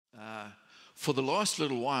For the last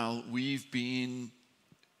little while, we've been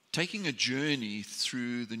taking a journey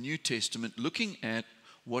through the New Testament, looking at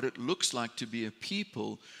what it looks like to be a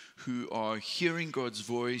people who are hearing God's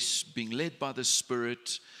voice, being led by the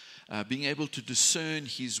Spirit, being able to discern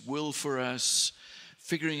His will for us,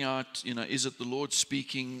 figuring out, is it the Lord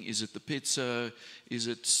speaking? Is it the pizza? Is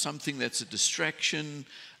it something that's a distraction?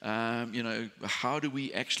 How do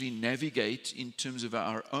we actually navigate in terms of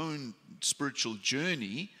our own spiritual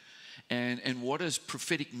journey? And what does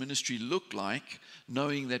prophetic ministry look like,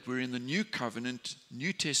 knowing that we're in the New Covenant,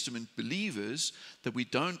 New Testament believers, that we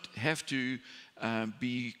don't have to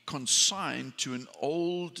be consigned to an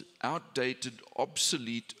old, outdated,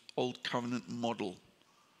 obsolete, Old Covenant model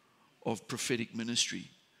of prophetic ministry,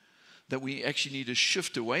 that we actually need to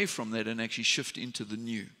shift away from that and actually shift into the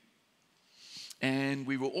new. And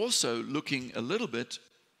we were also looking a little bit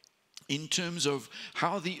in terms of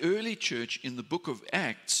how the early church in the book of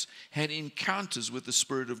Acts had encounters with the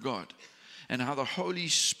Spirit of God, and how the Holy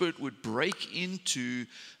Spirit would break into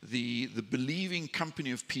the believing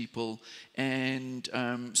company of people and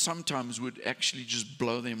sometimes would actually just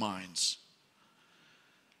blow their minds.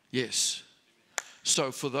 Yes.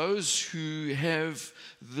 So for those who have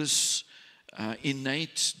this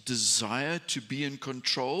innate desire to be in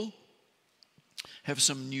control, have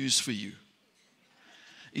some news for you.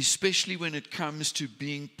 Especially when it comes to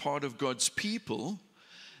being part of God's people,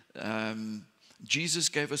 Jesus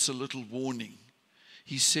gave us a little warning.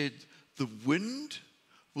 He said, the wind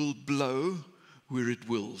will blow where it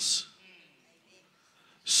wills.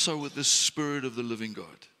 So with the Spirit of the living God.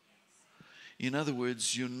 In other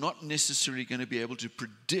words, you're not necessarily going to be able to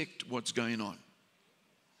predict what's going on.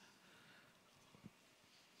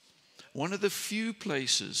 One of the few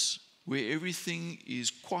places where everything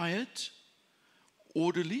is quiet,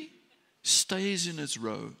 orderly, stays in its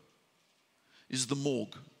row, is the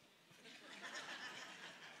morgue.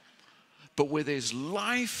 But where there's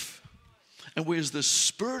life and where there's the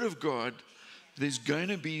Spirit of God, there's going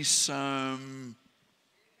to be some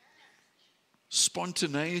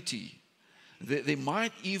spontaneity. There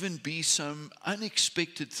might even be some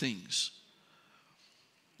unexpected things.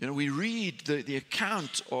 We read the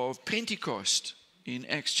account of Pentecost in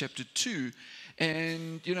Acts chapter 2,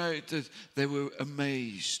 and, they were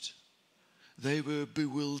amazed. They were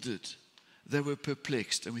bewildered. They were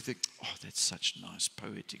perplexed. And we think, oh, that's such nice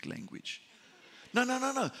poetic language. No.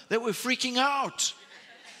 They were freaking out.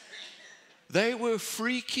 They were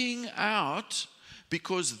freaking out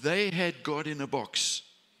because they had God in a box.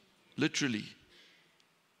 Literally.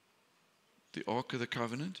 The Ark of the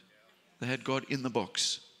Covenant, they had God in the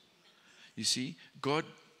box. You see, God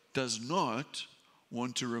does not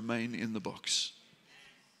want to remain in the box.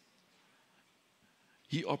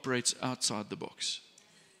 He operates outside the box.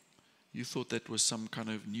 You thought that was some kind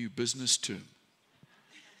of new business term.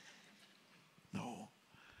 No.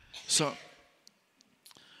 So,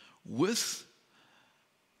 with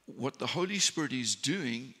what the Holy Spirit is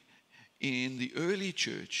doing in the early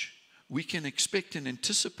church, we can expect and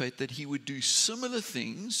anticipate that He would do similar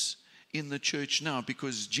things in the church now,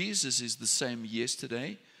 because Jesus is the same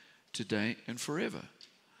yesterday, today, and forever.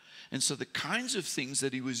 And so the kinds of things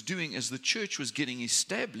that He was doing as the church was getting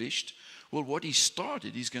established, well, what He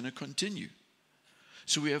started, He's going to continue.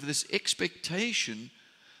 So we have this expectation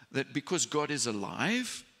that because God is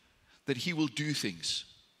alive, that He will do things.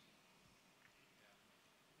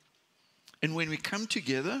 And when we come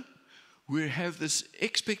together, we have this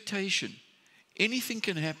expectation. Anything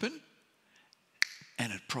can happen,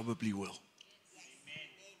 and it probably will.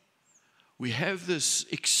 We have this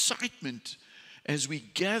excitement as we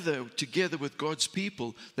gather together with God's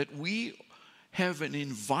people, that we have an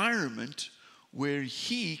environment where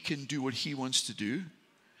He can do what He wants to do,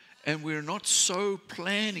 and we're not so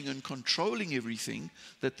planning and controlling everything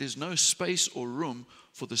that there's no space or room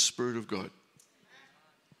for the Spirit of God.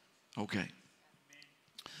 Okay.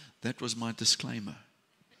 That was my disclaimer.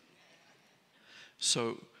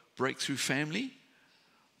 So, Breakthrough Family,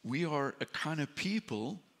 we are a kind of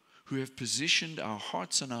people who have positioned our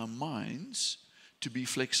hearts and our minds to be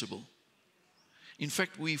flexible. In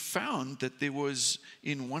fact, we found that there was,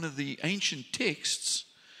 in one of the ancient texts,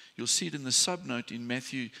 you'll see it in the subnote in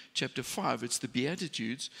Matthew chapter 5, it's the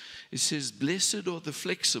Beatitudes. It says, "Blessed are the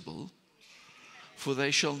flexible, for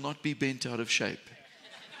they shall not be bent out of shape."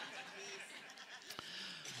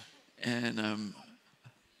 And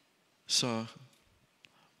so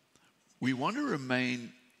we want to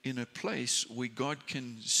remain in a place where God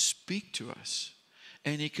can speak to us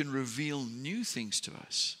and He can reveal new things to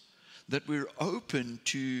us, that we're open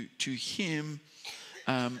to Him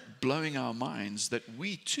blowing our minds, that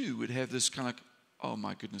we too would have this kind of, oh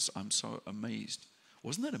my goodness, I'm so amazed.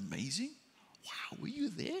 Wasn't that amazing? Wow, were you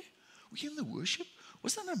there? Were you in the worship?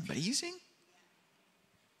 Wasn't that amazing?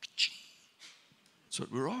 That's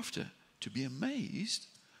what we're after, to be amazed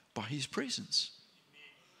by his presence.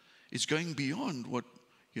 It's going beyond what,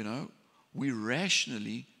 we're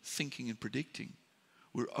rationally thinking and predicting.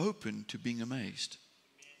 We're open to being amazed.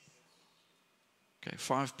 Okay,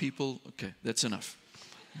 5 people. Okay, that's enough.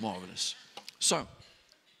 Marvelous. So,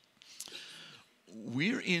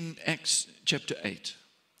 we're in Acts chapter 8.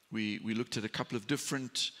 We looked at a couple of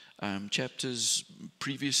different chapters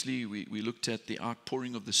previously. We looked at the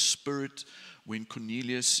outpouring of the Spirit when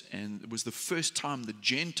Cornelius, and it was the first time the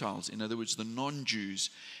Gentiles, in other words, the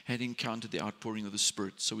non-Jews, had encountered the outpouring of the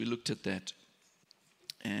Spirit. So we looked at that.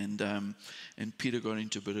 And Peter got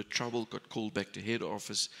into a bit of trouble, got called back to head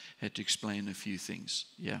office, had to explain a few things.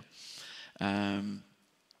 Yeah. And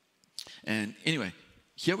anyway,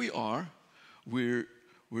 here we are. We're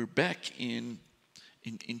back in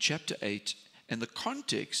chapter 8, and the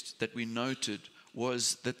context that we noted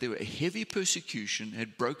was that there were a heavy persecution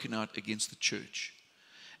had broken out against the church.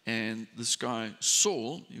 And this guy,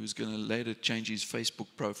 Saul, he was going to later change his Facebook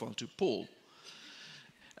profile to Paul.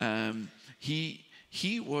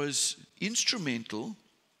 He was instrumental.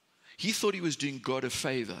 He thought he was doing God a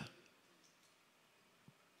favor.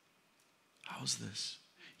 How's this?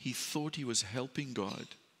 He thought he was helping God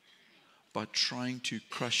by trying to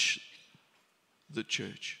crush the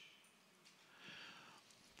church.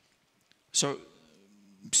 So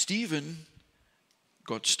Stephen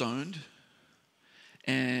got stoned,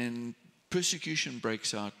 and persecution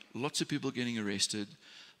breaks out. Lots of people getting arrested.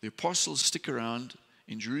 The apostles stick around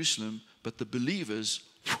in Jerusalem, but the believers,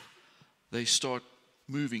 they start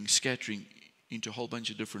moving, scattering into a whole bunch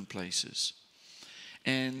of different places.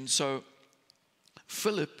 And so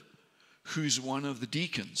Philip, who's one of the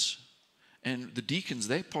deacons, and the deacons,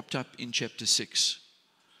 they popped up in chapter 6.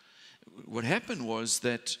 What happened was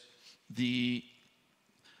that the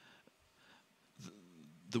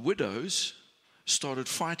widows started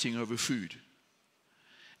fighting over food.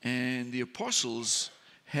 And the apostles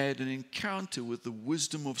had an encounter with the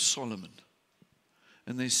wisdom of Solomon.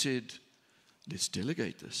 And they said, let's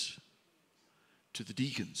delegate this to the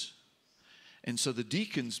deacons. And so the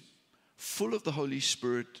deacons, full of the Holy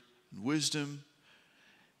Spirit and wisdom,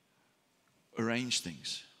 arranged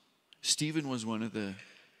things. Stephen was one of the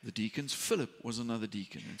deacons. Philip was another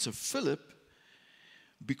deacon. And so Philip,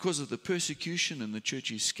 because of the persecution and the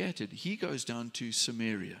church is scattered, he goes down to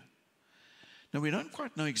Samaria. Now, we don't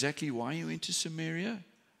quite know exactly why he went to Samaria,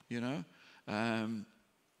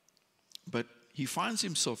 but he finds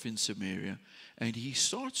himself in Samaria, and he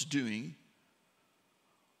starts doing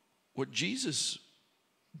what Jesus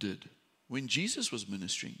did. When Jesus was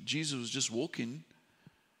ministering, Jesus was just walking,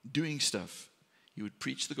 doing stuff. He would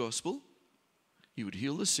preach the gospel, he would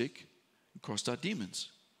heal the sick, and cast out demons.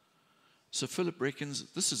 So Philip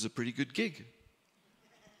reckons this is a pretty good gig.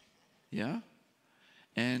 Yeah?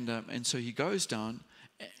 And so he goes down,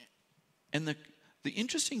 and the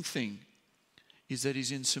interesting thing is that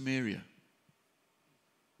he's in Samaria.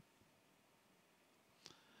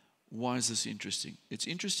 Why is this interesting? It's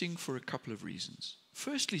interesting for a couple of reasons.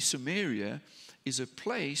 Firstly, Samaria is a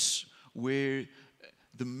place where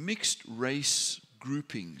the mixed race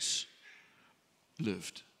groupings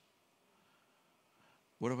lived.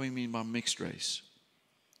 What do I mean by mixed race?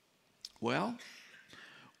 Well,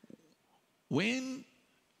 when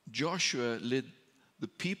Joshua led the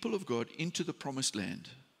people of God into the promised land,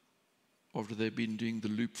 after they've been doing the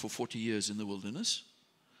loop for 40 years in the wilderness,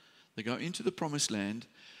 they go into the promised land.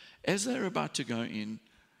 As they're about to go in,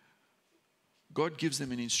 God gives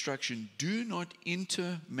them an instruction: do not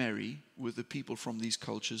intermarry with the people from these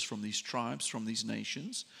cultures, from these tribes, from these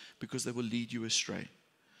nations, because they will lead you astray.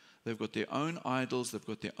 They've got their own idols, they've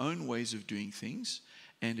got their own ways of doing things,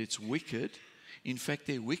 and it's wicked. In fact,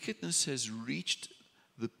 their wickedness has reached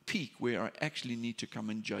the peak where I actually need to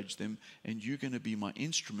come and judge them, and you're going to be my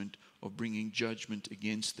instrument of bringing judgment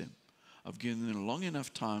against them. I've given them long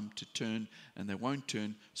enough time to turn, and they won't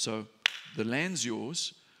turn, so the land's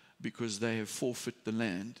yours, because they have forfeit the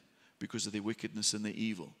land because of their wickedness and their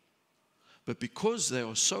evil. But because they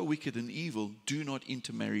are so wicked and evil, do not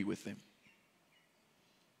intermarry with them.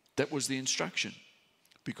 That was the instruction,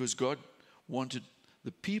 because God wanted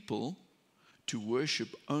the people to worship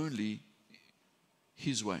only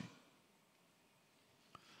His way.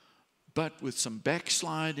 But with some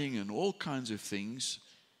backsliding and all kinds of things,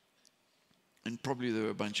 and probably there were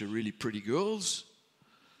a bunch of really pretty girls,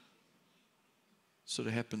 sort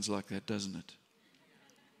of happens like that, doesn't it?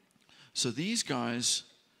 So these guys,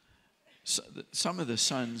 some of the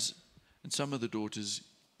sons, And some of the daughters,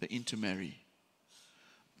 they intermarry.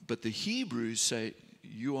 But the Hebrews say,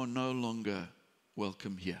 you are no longer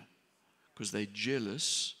welcome here, because they're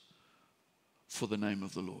jealous for the name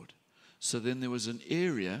of the Lord. So then there was an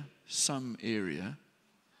area, some area,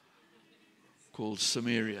 called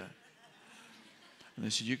Samaria. And they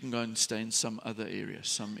said, you can go and stay in some other area,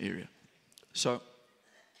 some area. So,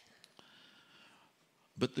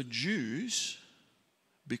 but the Jews,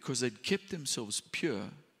 because they'd kept themselves pure,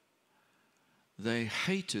 they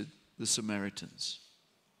hated the Samaritans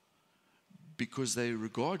because they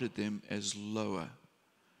regarded them as lower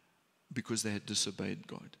because they had disobeyed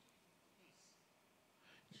God.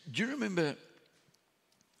 Do you remember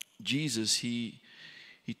Jesus? He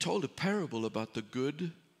told a parable about the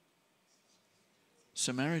good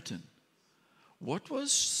Samaritan. What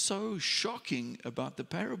was so shocking about the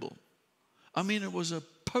parable? I mean, it was a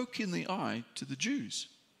poke in the eye to the Jews.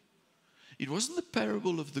 It wasn't the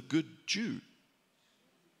parable of the good Jew.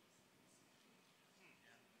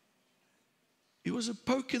 It was a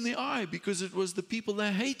poke in the eye because it was the people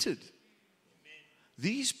they hated.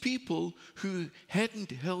 These people who hadn't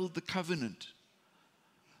held the covenant.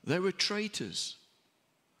 They were traitors.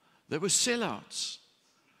 They were sellouts.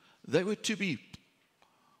 They were to be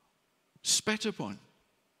spat upon,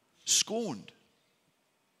 scorned.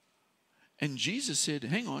 And Jesus said,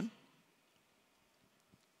 hang on,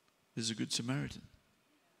 there's a good Samaritan.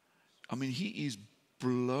 I mean, he is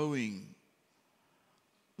blowing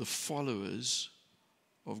the followers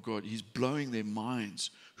of God. He's blowing their minds.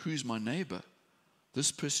 Who's my neighbor?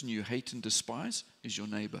 This person you hate and despise is your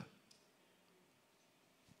neighbor.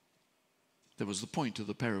 That was the point of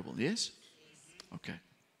the parable, yes? Okay.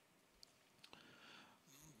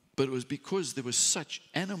 But it was because there was such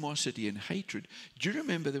animosity and hatred. Do you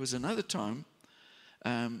remember there was another time,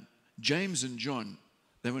 James and John,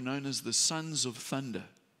 they were known as the sons of thunder.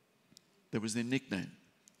 That was their nickname.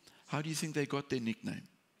 How do you think they got their nickname?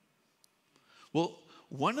 Well,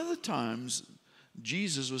 one of the times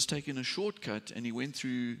Jesus was taking a shortcut and he went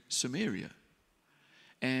through Samaria.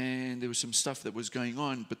 And there was some stuff that was going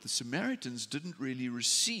on, but the Samaritans didn't really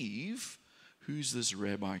receive, who's this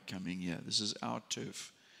rabbi coming here? This is our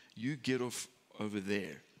turf. You get off over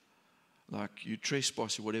there. Like you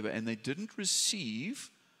trespass or whatever. And they didn't receive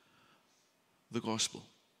the gospel.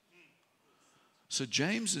 So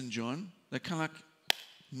James and John, they're kind of like,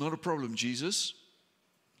 not a problem, Jesus.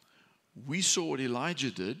 We saw what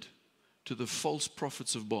Elijah did to the false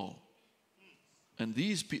prophets of Baal. And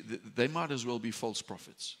these people, they might as well be false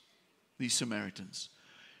prophets, these Samaritans.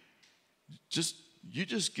 You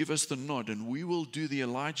just give us the nod and we will do the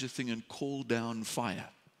Elijah thing and call down fire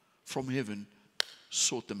from heaven,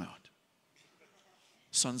 sort them out.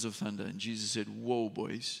 Sons of thunder. And Jesus said, whoa,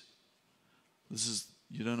 boys,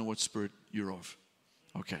 you don't know what spirit you're of.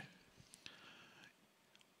 Okay.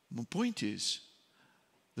 My point is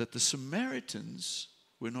that the Samaritans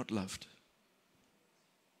were not loved.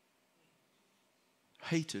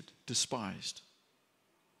 Hated, despised.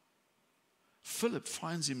 Philip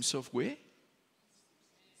finds himself where?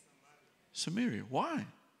 Samaria. Why?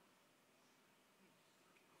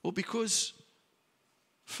 Well, because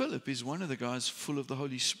Philip is one of the guys full of the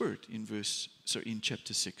Holy Spirit in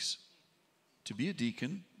chapter 6. To be a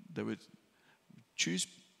deacon, they would choose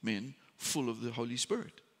men full of the Holy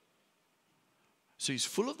Spirit. So he's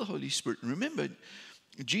full of the Holy Spirit. And remember,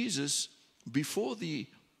 Jesus, before the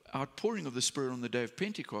outpouring of the Spirit on the day of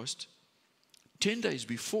Pentecost, 10 days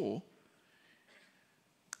before,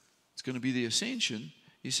 it's going to be the ascension,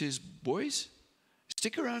 he says, boys,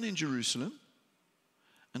 stick around in Jerusalem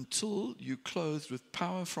until you're clothed with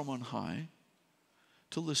power from on high,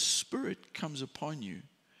 till the Spirit comes upon you,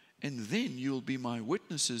 and then you'll be my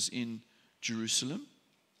witnesses in Jerusalem,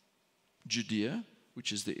 Judea,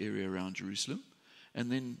 which is the area around Jerusalem, and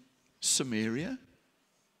then Samaria,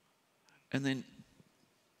 and then,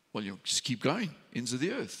 well, you'll just keep going, ends of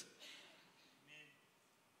the earth.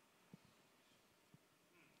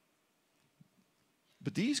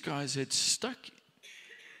 But these guys had stuck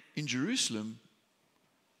in Jerusalem,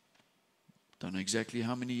 don't know exactly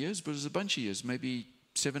how many years, but it was a bunch of years, maybe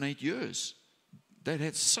 7, 8 years. They'd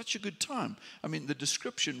had such a good time. I mean, the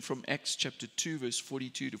description from Acts chapter 2, verse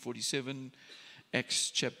 42 to 47,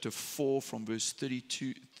 Acts chapter 4 from verse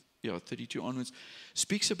 32 onwards,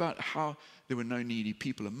 speaks about how there were no needy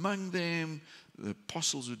people among them. The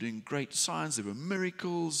apostles were doing great signs. There were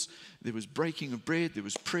miracles. There was breaking of bread. There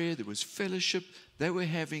was prayer. There was fellowship. They were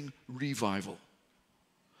having revival.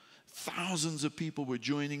 Thousands of people were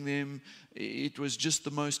joining them. It was just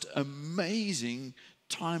the most amazing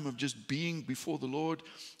time of just being before the Lord.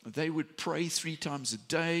 They would pray 3 times a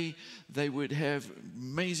day. They would have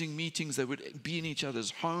amazing meetings. They would be in each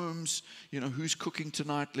other's homes. Who's cooking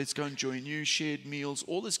tonight? Let's go and join you. Shared meals,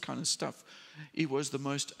 all this kind of stuff. It was the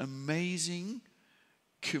most amazing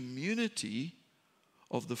community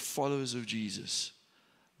of the followers of Jesus.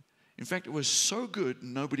 In fact, it was so good,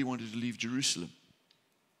 nobody wanted to leave Jerusalem.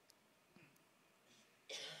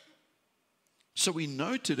 So we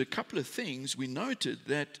noted a couple of things. We noted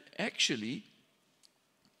that actually,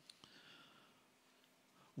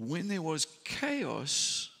 when there was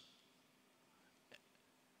chaos,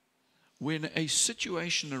 when a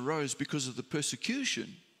situation arose because of the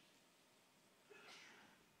persecution,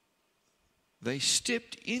 they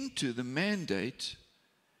stepped into the mandate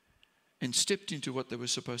and stepped into what they were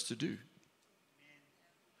supposed to do.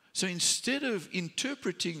 So instead of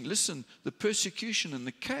interpreting, listen, the persecution and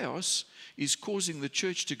the chaos is causing the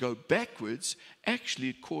church to go backwards, actually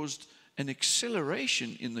it caused an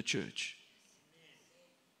acceleration in the church.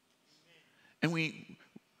 And we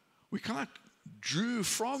kind of drew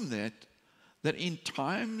from that in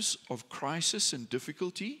times of crisis and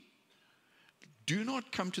difficulty, do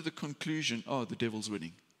not come to the conclusion, oh, the devil's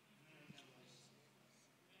winning.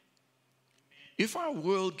 If our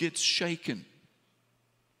world gets shaken,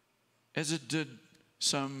 as it did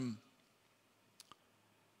some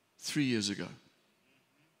 3 years ago,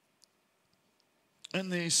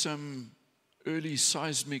 and there's some early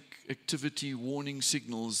seismic activity warning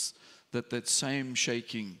signals that same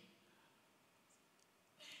shaking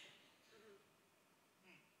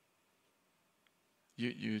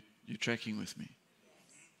you're tracking with me.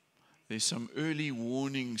 There's some early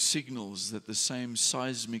warning signals that the same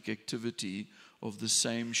seismic activity of the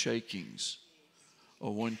same shakings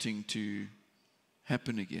are wanting to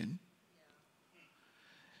happen again.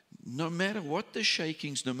 No matter what the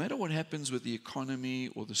shakings, no matter what happens with the economy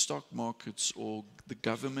or the stock markets or the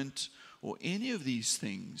government or any of these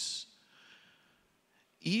things,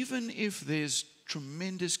 even if there's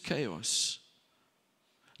tremendous chaos,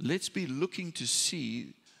 let's be looking to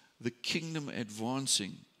see the kingdom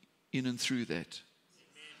advancing in and through that.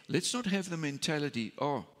 Let's not have the mentality,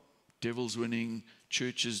 oh, devil's winning,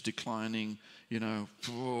 church is declining,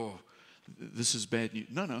 this is bad news.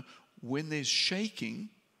 No. When there's shaking,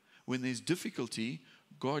 when there's difficulty,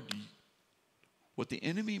 God, what the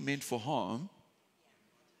enemy meant for harm,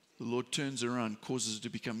 the Lord turns around, causes it to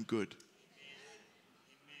become good.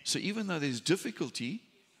 So even though there's difficulty,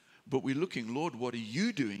 but we're looking, Lord, what are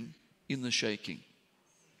you doing in the shaking?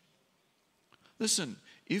 Listen,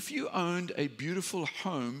 if you owned a beautiful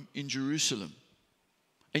home in Jerusalem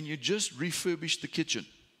and you just refurbished the kitchen,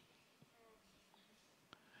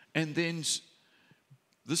 and then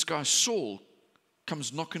this guy Saul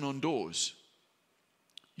comes knocking on doors,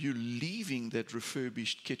 you're leaving that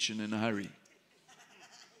refurbished kitchen in a hurry.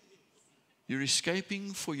 You're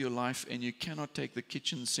escaping for your life and you cannot take the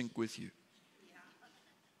kitchen sink with you.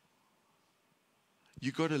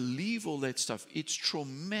 You've got to leave all that stuff. It's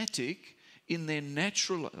traumatic in their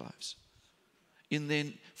natural lives.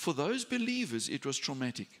 For those believers, it was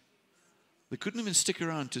traumatic. They couldn't even stick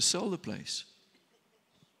around to sell the place.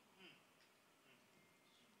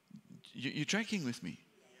 You're tracking with me?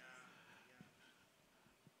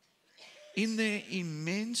 In their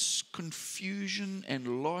immense confusion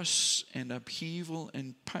and loss and upheaval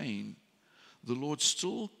and pain, the Lord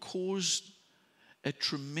still caused a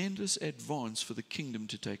tremendous advance for the kingdom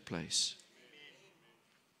to take place.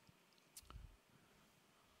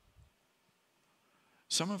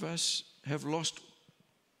 Some of us have lost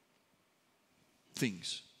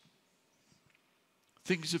things.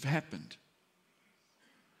 Things have happened.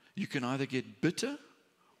 You can either get bitter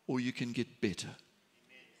or you can get better.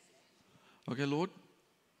 Okay, Lord,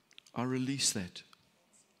 I release that.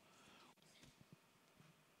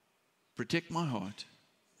 Protect my heart.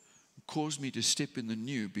 Cause me to step in the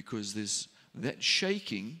new, because that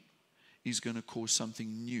shaking is going to cause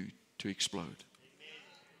something new to explode.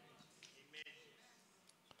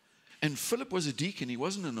 And Philip was a deacon. He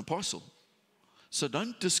wasn't an apostle. So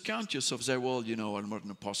don't discount yourself. Say, well, I'm not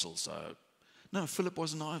an apostle. So no, Philip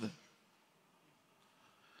wasn't either.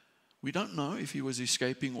 We don't know if he was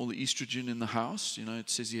escaping all the estrogen in the house. It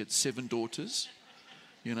says he had 7 daughters.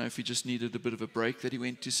 If he just needed a bit of a break, that he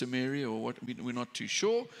went to Samaria or what, we're not too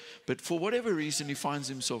sure. But for whatever reason, he finds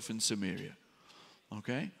himself in Samaria.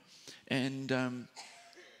 Okay? And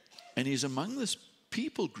he's among this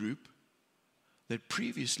people group that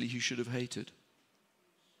previously he should have hated.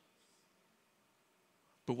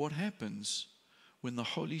 But what happens when the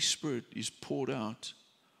Holy Spirit is poured out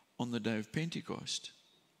on the day of Pentecost?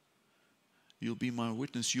 You'll be my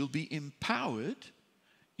witness. You'll be empowered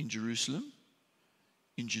in Jerusalem,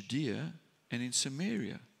 in Judea, and in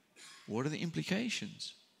Samaria. What are the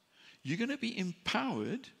implications? You're going to be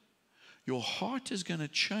empowered. Your heart is going to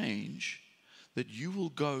change, that you will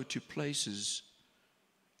go to places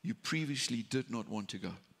you previously did not want to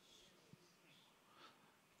go.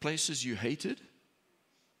 Places you hated,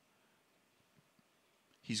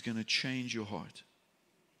 He's going to change your heart.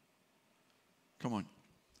 Come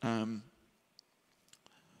on.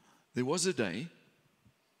 There was a day,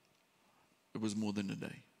 it was more than a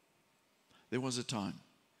day. There was a time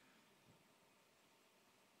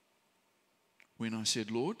when I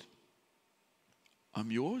said, Lord, I'm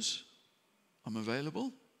yours, I'm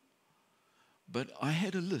available, but I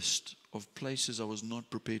had a list of places I was not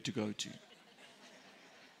prepared to go to.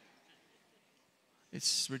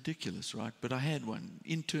 It's ridiculous, right? But I had one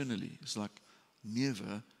internally. It's like,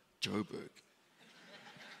 never Joburg.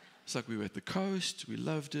 It's like we were at the coast, we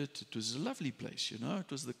loved it. It was a lovely place, you know. It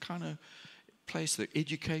was the kind of place, the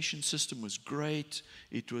education system was great.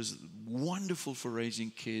 It was wonderful for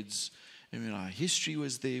raising kids. I mean, our history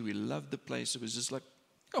was there. We loved the place. It was just like,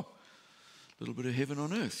 oh, a little bit of heaven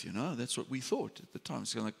on earth, you know. That's what we thought at the time.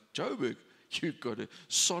 It's kind of like, Joburg, you've got a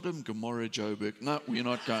Sodom, Gomorrah, Joburg. No, we're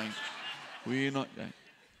not going. We're not going.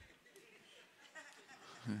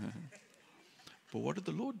 But what did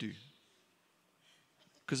the Lord do?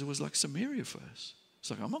 Because it was like Samaria for us. It's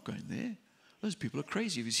like, I'm not going there. Those people are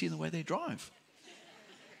crazy. Have you seen the way they drive?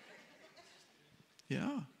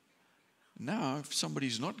 Yeah. Now, if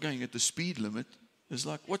somebody's not going at the speed limit, it's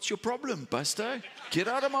like, what's your problem, Buster? Get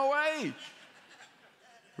out of my way.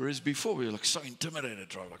 Whereas before, we were like so intimidated,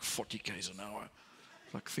 drive like 40 k's an hour.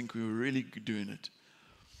 Like, think we were really doing it.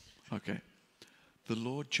 Okay. The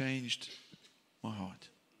Lord changed my heart.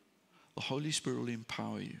 The Holy Spirit will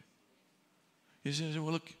empower you. He says,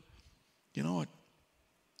 well, look, you know what?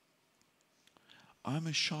 I'm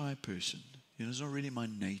a shy person. You know, it's not really my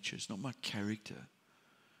nature. It's not my character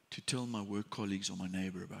to tell my work colleagues or my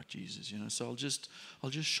neighbor about Jesus. You know, so I'll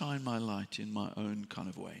just shine my light in my own kind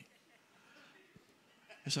of way.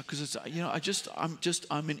 It's like, because it's, you know,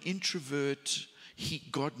 I'm an introvert.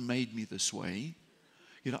 God made me this way.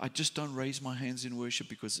 You know, I just don't raise my hands in worship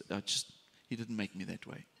because He didn't make me that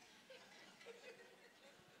way.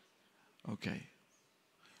 Okay.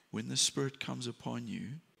 When the Spirit comes upon you,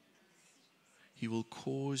 He will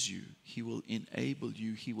cause you, He will enable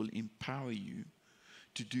you, He will empower you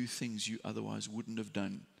to do things you otherwise wouldn't have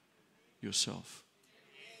done yourself.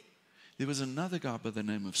 There was another guy by the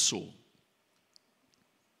name of Saul,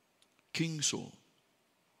 King Saul.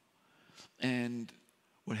 And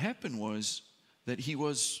what happened was that he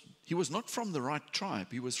was not from the right tribe.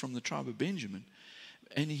 He was from the tribe of Benjamin.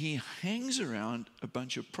 And he hangs around a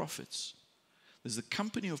bunch of prophets. There's a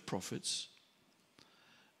company of prophets,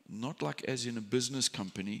 not like as in a business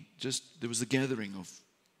company, just there was a gathering of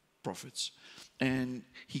prophets. And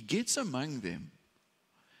he gets among them.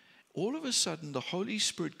 All of a sudden, the Holy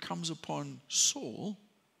Spirit comes upon Saul,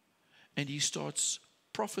 and he starts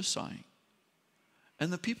prophesying.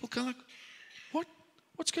 And the people kind of like,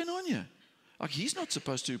 what's going on here? Like, he's not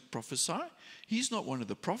supposed to prophesy. He's not one of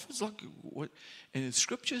the prophets. Like, what? And the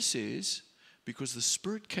scripture says, because the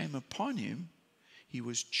Spirit came upon him, he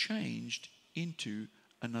was changed into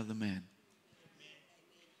another man.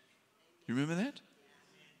 You remember that?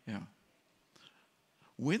 Yeah.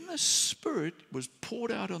 When the Spirit was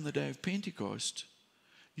poured out on the day of Pentecost,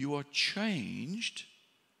 you are changed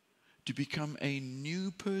to become a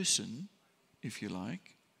new person, if you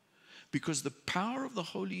like, because the power of the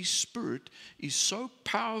Holy Spirit is so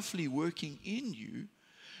powerfully working in you,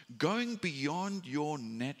 going beyond your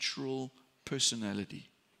natural personality.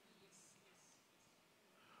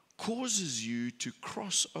 Causes you to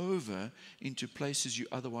cross over into places you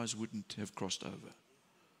otherwise wouldn't have crossed over.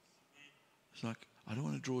 It's like, I don't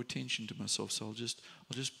want to draw attention to myself, so I'll just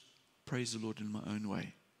praise the Lord in my own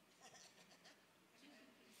way.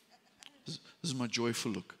 This is my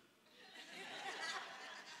joyful look.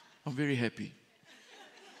 I'm very happy.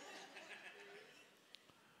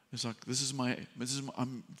 It's like,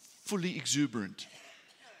 I'm fully exuberant.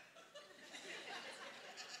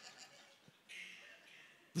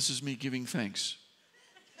 This is me giving thanks.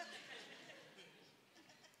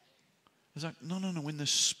 It's like, no. When the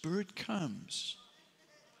Spirit comes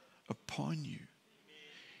upon you,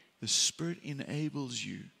 the Spirit enables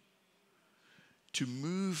you to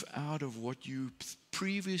move out of what you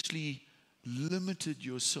previously limited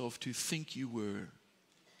yourself to think you were,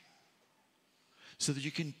 so that you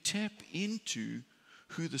can tap into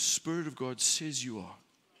who the Spirit of God says you are.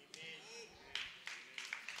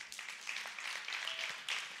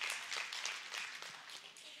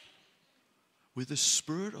 Where the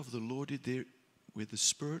Spirit of the Lord is, where the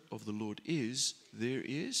Spirit of the Lord is, there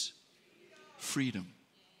is freedom.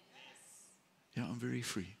 Yeah, I'm very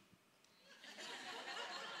free.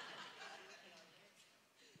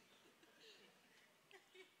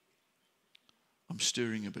 I'm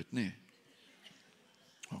stirring a bit, ne?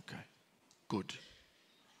 Okay, good.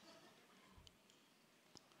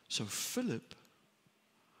 So Philip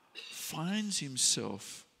finds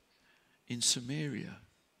himself in Samaria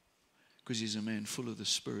because he's a man full of the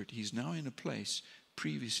Spirit. He's now in a place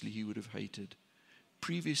previously he would have hated.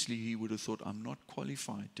 Previously he would have thought, I'm not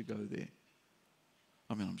qualified to go there.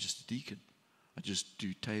 I mean, I'm just a deacon. I just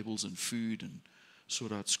do tables and food and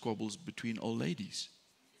sort out squabbles between old ladies.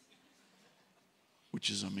 Which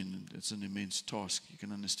is, I mean, it's an immense task. You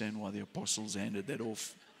can understand why the apostles handed that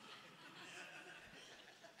off.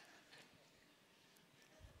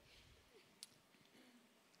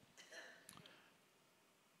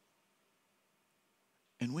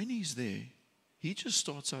 And when he's there, he just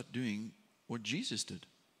starts out doing what Jesus did.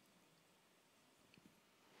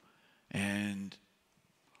 And,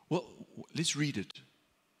 well, let's read it. I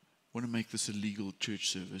want to make this a legal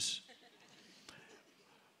church service.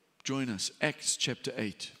 Join us, Acts chapter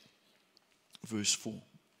 8, verse 4.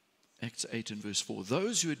 Acts 8 and verse 4.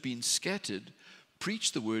 Those who had been scattered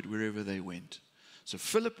preached the word wherever they went. So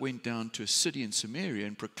Philip went down to a city in Samaria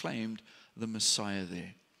and proclaimed the Messiah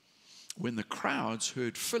there. When the crowds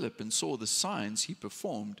heard Philip and saw the signs he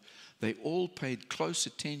performed, they all paid close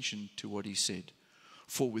attention to what he said.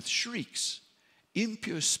 For with shrieks,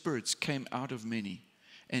 impure spirits came out of many,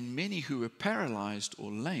 and many who were paralyzed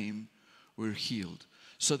or lame were healed.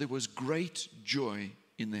 So there was great joy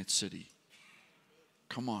in that city.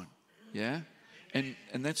 Come on, yeah? And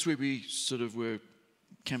that's where we sort of were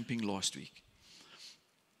camping last week.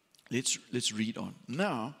 Let's read on.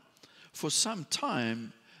 Now, for some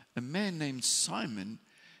time, a man named Simon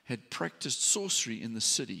had practiced sorcery in the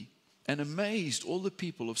city and amazed all the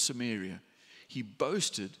people of Samaria. He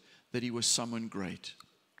boasted that he was someone great.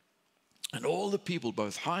 And all the people,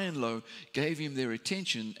 both high and low, gave him their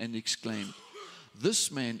attention and exclaimed,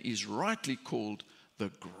 this man is rightly called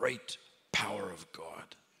the great power of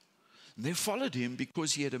God. And they followed him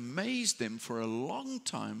because he had amazed them for a long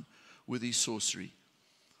time with his sorcery.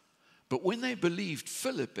 But when they believed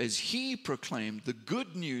Philip as he proclaimed the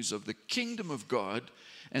good news of the kingdom of God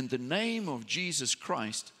and the name of Jesus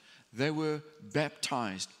Christ, they were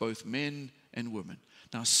baptized, both men and women.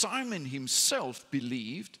 Now Simon himself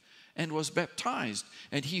believed and was baptized,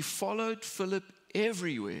 and he followed Philip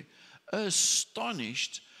everywhere,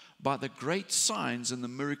 astonished by the great signs and the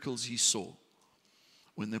miracles he saw.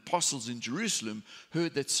 When the apostles in Jerusalem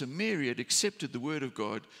heard that Samaria had accepted the word of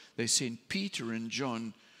God, they sent Peter and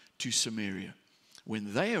John to Samaria.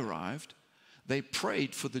 When they arrived, they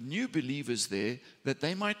prayed for the new believers there that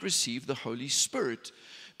they might receive the Holy Spirit,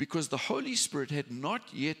 because the Holy Spirit had not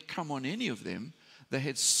yet come on any of them. They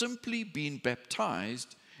had simply been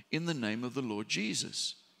baptized in the name of the Lord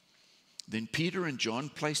Jesus. Then Peter and John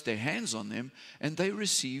placed their hands on them, and they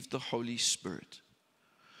received the Holy Spirit.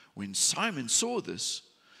 When Simon saw this,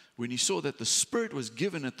 when he saw that the Spirit was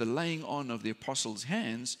given at the laying on of the apostles'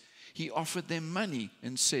 hands, he offered them money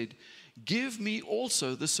and said, give me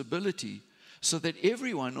also this ability, so that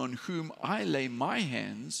everyone on whom I lay my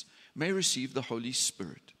hands may receive the Holy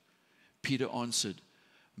Spirit. Peter answered,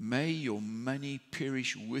 may your money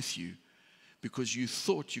perish with you, because you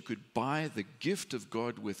thought you could buy the gift of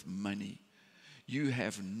God with money. You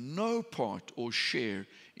have no part or share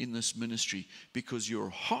in this ministry, because your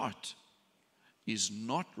heart is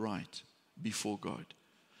not right before God.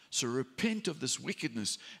 So repent of this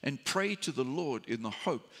wickedness and pray to the Lord in the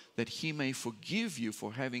hope that he may forgive you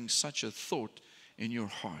for having such a thought in your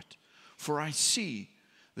heart. For I see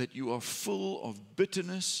that you are full of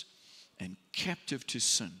bitterness and captive to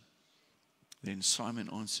sin. Then Simon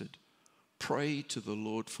answered, pray to the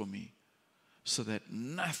Lord for me, so that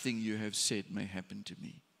nothing you have said may happen to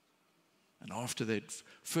me. And after that,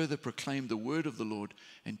 further proclaimed the word of the Lord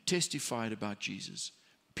and testified about Jesus.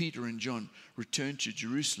 Peter and John returned to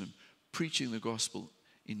Jerusalem, preaching the gospel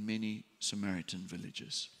in many Samaritan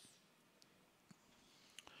villages.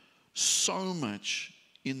 So much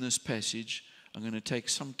in this passage. I'm going to take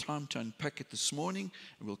some time to unpack it this morning,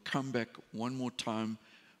 and we'll come back one more time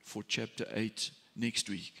for chapter 8 next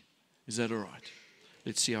week. Is that all right?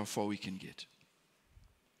 Let's see how far we can get.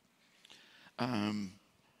 All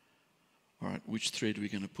right, which thread are we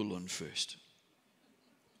going to pull on first?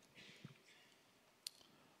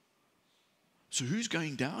 So who's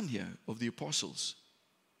going down here of the apostles?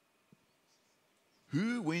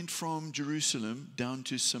 Who went from Jerusalem down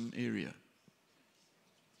to some area?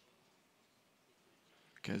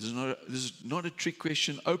 Okay, this is not a trick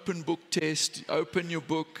question. Open book test. Open your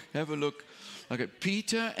book. Have a look. Okay,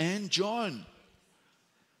 Peter and John.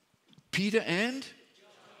 Peter and?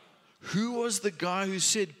 Who was the guy who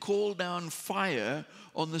said, call down fire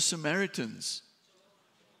on the Samaritans?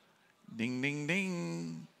 Ding, ding,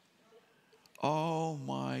 ding. Oh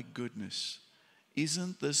my goodness.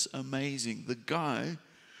 Isn't this amazing? The guy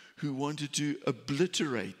who wanted to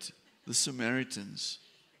obliterate the Samaritans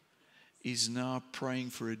is now praying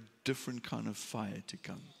for a different kind of fire to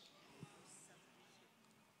come.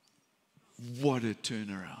 What a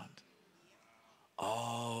turnaround.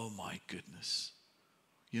 Oh my goodness.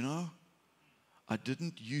 You know, I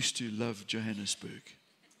didn't used to love Johannesburg.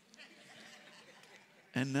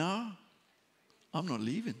 And now, I'm not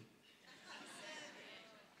leaving.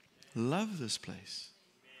 Love this place.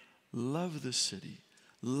 Love this city.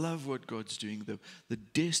 Love what God's doing. The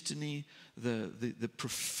destiny, the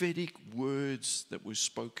prophetic words that were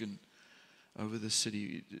spoken over the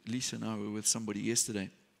city. Lisa and I were with somebody yesterday.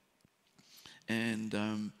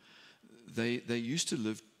 And they used to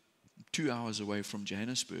live 2 hours away from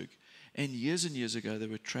Johannesburg. And years ago, they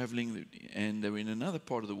were traveling and they were in another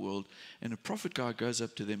part of the world. And a prophet guy goes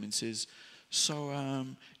up to them and says, so,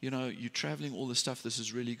 you're traveling, all this stuff, this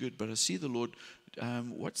is really good. But I see the Lord,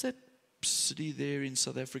 what's that city there in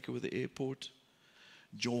South Africa with the airport?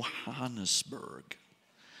 Johannesburg.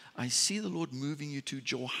 I see the Lord moving you to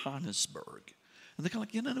Johannesburg. And they're kind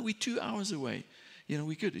of like, no, we're 2 hours away.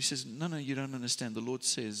 We could. He says, no, you don't understand. The Lord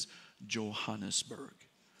says Johannesburg.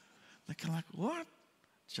 They're kind of like, what?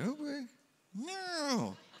 Joburg?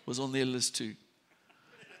 No. Was on their list too.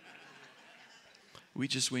 We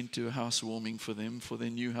just went to a housewarming for them for their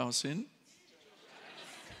new house in.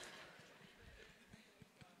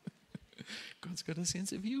 God's got a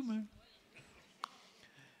sense of humor.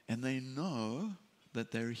 And they know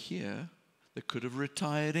that they're here. They could have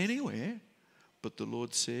retired anywhere, but the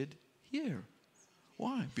Lord said, here.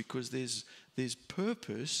 Why? Because there's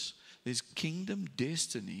purpose, there's kingdom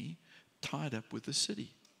destiny tied up with the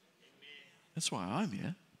city. That's why I'm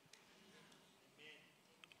here.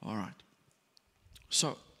 All right.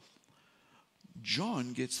 So,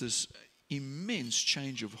 John gets this immense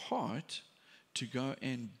change of heart to go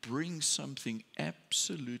and bring something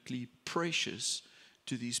absolutely precious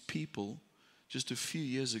to these people. Just a few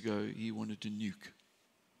years ago, he wanted to nuke.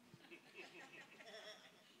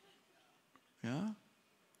 Yeah?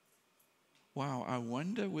 Wow, I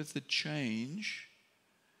wonder with the change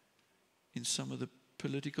in some of the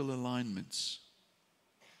political alignments,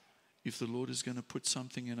 if the Lord is going to put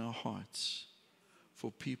something in our hearts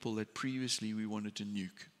for people that previously we wanted to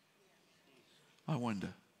nuke. I wonder.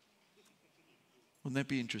 Wouldn't that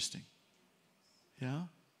be interesting? Yeah?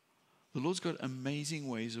 The Lord's got amazing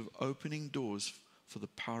ways of opening doors for the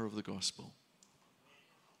power of the gospel.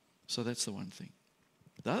 So that's the one thing.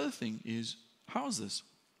 The other thing is, how's this?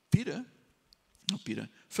 Philip.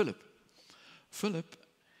 Philip,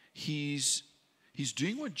 he's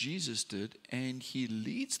doing what Jesus did, and he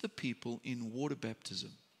leads the people in water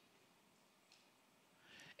baptism.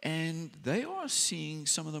 And they are seeing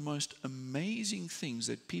some of the most amazing things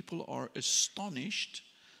that people are astonished,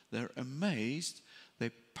 they're amazed, they're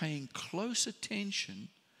paying close attention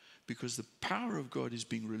because the power of God is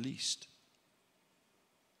being released.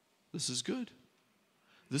 This is good.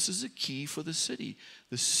 This is a key for the city.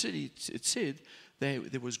 The city, it said,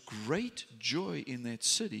 there was great joy in that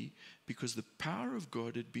city because the power of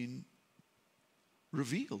God had been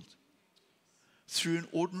revealed through an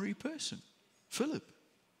ordinary person, Philip.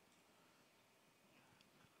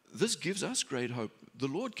 This gives us great hope. The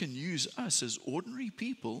Lord can use us as ordinary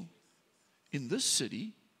people in this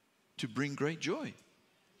city to bring great joy.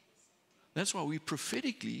 That's why we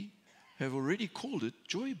prophetically have already called it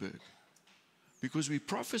Joyburg. Because we're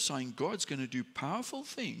prophesying God's going to do powerful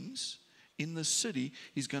things in the city.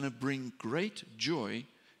 He's going to bring great joy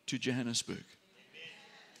to Johannesburg.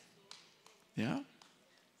 Yeah?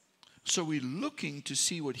 So we're looking to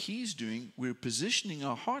see what He's doing. We're positioning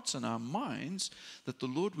our hearts and our minds that the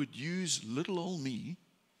Lord would use little old me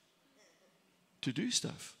to do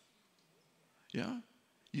stuff. Yeah?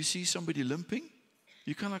 You see somebody limping,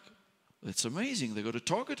 you're kind of like, that's amazing. They've got a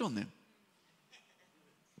target on them.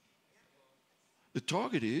 The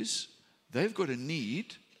target is they've got a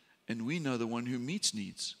need, and we know the one who meets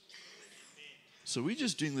needs. So we're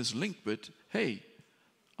just doing this link, but hey,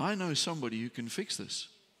 I know somebody who can fix this.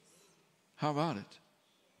 How about it?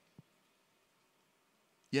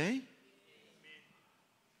 Yay?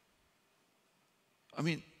 I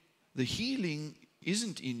mean, the healing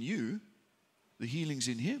isn't in you, the healing's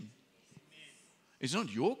in Him. It's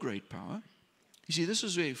not your great power. You see, this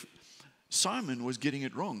is where Simon was getting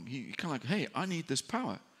it wrong. He kind of like, hey, I need this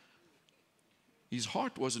power. His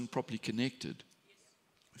heart wasn't properly connected.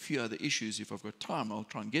 A few other issues. If I've got time, I'll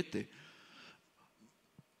try and get there.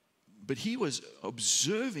 But he was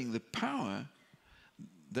observing the power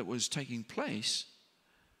that was taking place,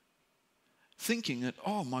 thinking that,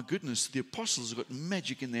 oh my goodness, the apostles have got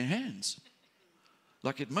magic in their hands.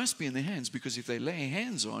 Like it must be in their hands, because if they lay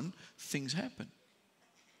hands on, things happen.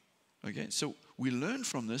 Okay, so we learn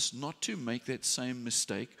from this not to make that same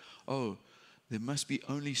mistake. Oh, there must be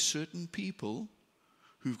only certain people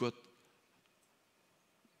who've got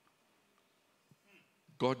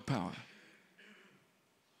God power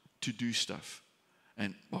to do stuff.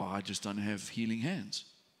 And, oh, I just don't have healing hands.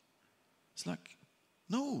 It's like,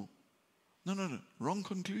 no. Wrong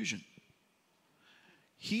conclusion.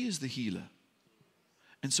 He is the healer.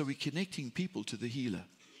 And so we're connecting people to the healer.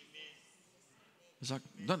 It's like,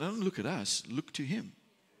 don't look at us, look to him.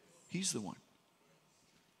 He's the one.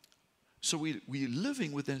 So we're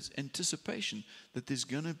living with that anticipation that there's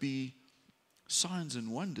going to be signs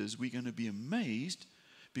and wonders. We're going to be amazed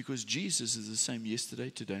because Jesus is the same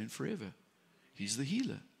yesterday, today, and forever. He's the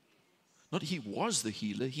healer. Not he was the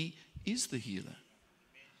healer, he is the healer.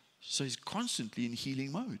 So he's constantly in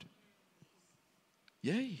healing mode.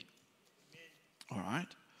 Yay. All right.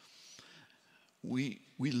 We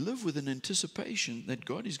live with an anticipation that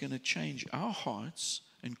God is going to change our hearts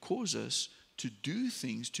and cause us to do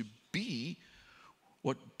things, to be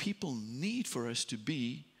what people need for us to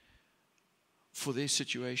be for their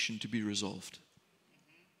situation to be resolved.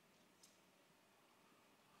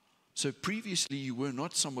 So previously you were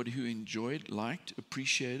not somebody who enjoyed, liked,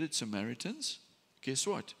 appreciated Samaritans. Guess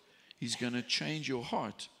what? He's going to change your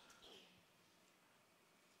heart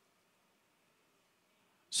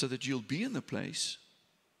so that you'll be in the place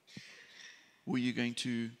where you're going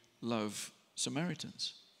to love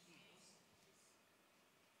Samaritans.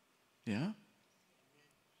 Yeah?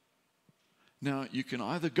 Now, you can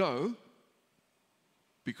either go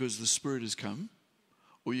because the Spirit has come,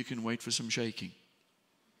 or you can wait for some shaking.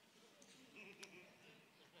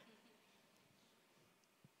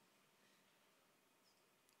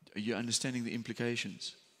 Are you understanding the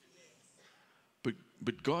implications?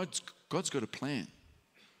 But God's got a plan.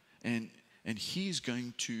 And he's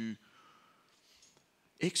going to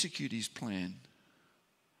execute his plan.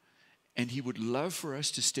 And he would love for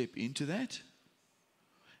us to step into that.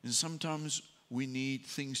 And sometimes we need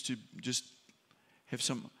things to just have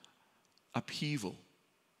some upheaval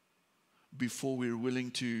before we're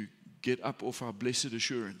willing to get up off our blessed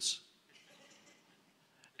assurance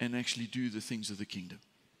and actually do the things of the kingdom.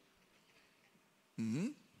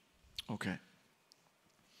 Okay.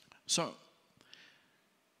 So,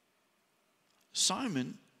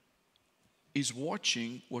 Simon is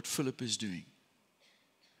watching what Philip is doing.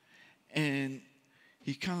 And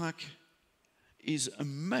he kind of like is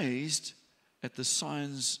amazed at the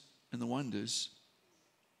signs and the wonders,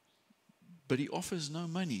 but he offers no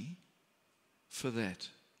money for that.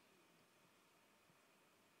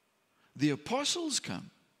 The apostles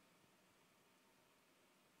come.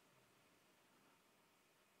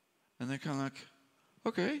 And they're kind of like,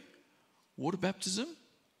 okay, water baptism,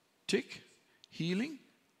 tick. Healing,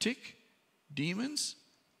 tick. Demons,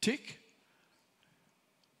 tick.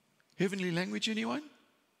 Heavenly language, anyone?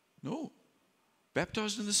 No.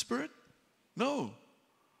 Baptized in the Spirit? No.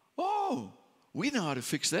 Oh, we know how to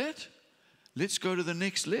fix that. Let's go to the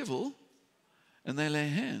next level. And they lay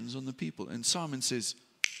hands on the people. And Simon says,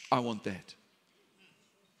 I want that.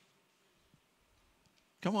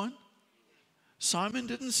 Come on. Simon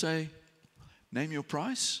didn't say, name your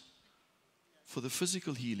price for the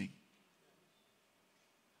physical healing.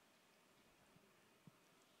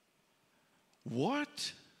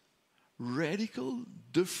 What radical,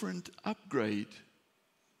 different upgrade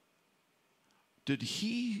did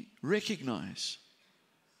he recognize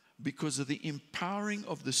because of the empowering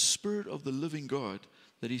of the Spirit of the living God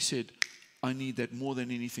that he said, I need that more than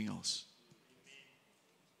anything else?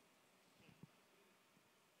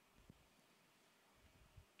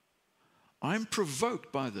 I'm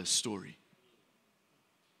provoked by this story.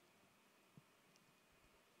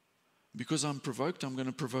 Because I'm provoked, I'm going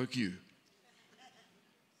to provoke you.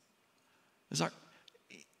 It's like,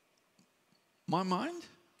 my mind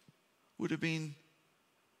would have been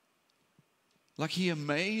like he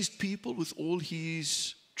amazed people with all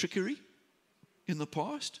his trickery in the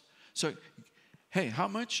past. So, hey, how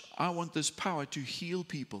much? I want this power to heal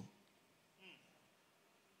people.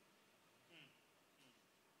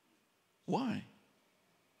 Why?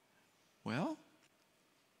 Well,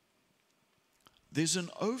 there's an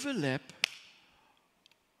overlap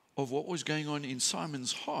of what was going on in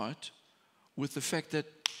Simon's heart with the fact that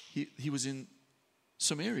he was in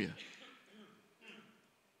Samaria.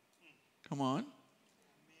 Come on.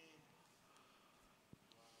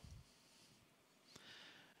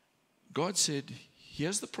 God said,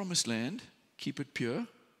 here's the promised land, keep it pure.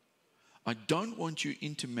 I don't want you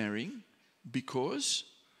intermarrying because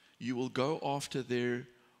you will go after their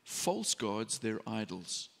false gods, their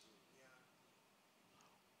idols.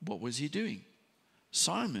 What was he doing?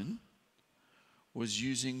 Simon was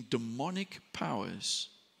using demonic powers,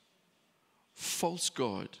 false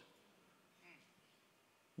god,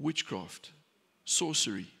 witchcraft,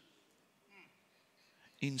 sorcery,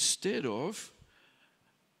 instead of,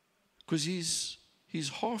 because he's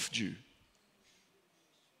half Jew.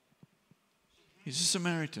 He's a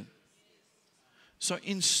Samaritan. So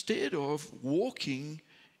instead of walking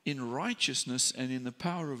in righteousness and in the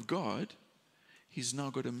power of God, he's now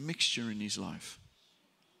got a mixture in his life.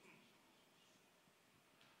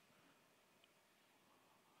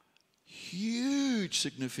 Huge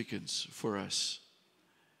significance for us,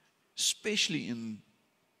 especially in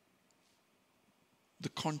the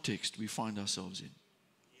context we find ourselves in.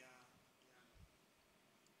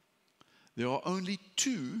 There are only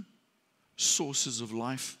two sources of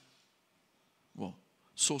life, well,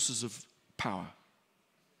 sources of power.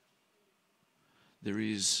 There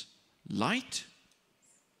is light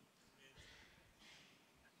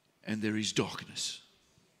and there is darkness.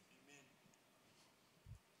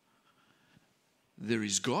 There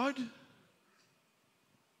is God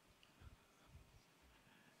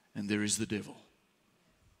and there is the devil.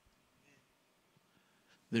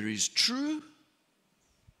 There is true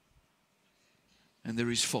and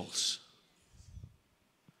there is false.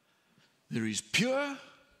 There is pure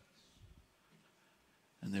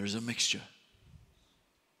and there is a mixture.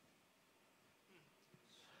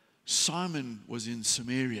 Simon was in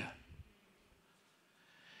Samaria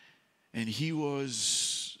and he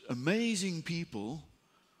was amazing people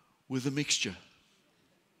with a mixture.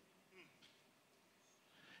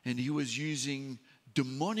 And he was using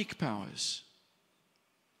demonic powers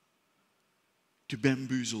to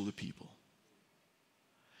bamboozle the people.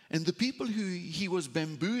 And the people who he was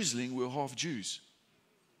bamboozling were half Jews.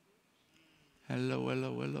 Hello,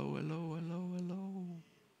 hello, hello, hello, hello, hello.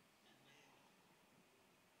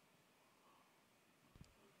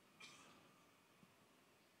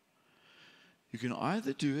 You can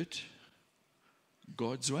either do it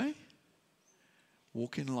God's way,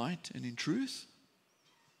 walk in light and in truth.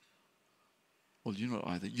 Well, you know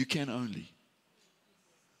either. You can only.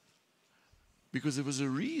 Because there was a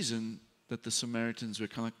reason that the Samaritans were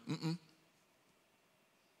kind of like,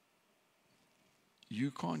 you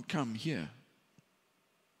can't come here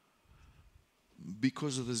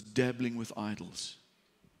because of this dabbling with idols.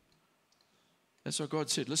 That's why God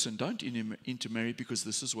said, listen, don't intermarry because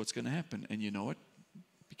this is what's going to happen. And you know what?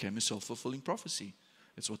 It became a self-fulfilling prophecy.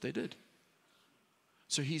 That's what they did.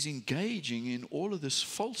 So he's engaging in all of this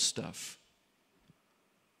false stuff.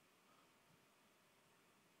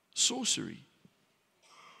 Sorcery.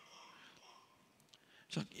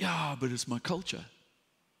 It's like, yeah, but it's my culture.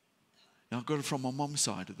 And I got it from my mom's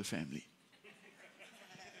side of the family.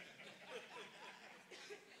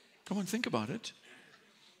 Come on, think about it.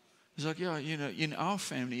 It's like, yeah, you know, in our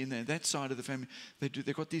family, in that side of the family,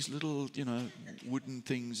 they got these little, you know, wooden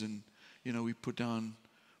things, and, you know, we put down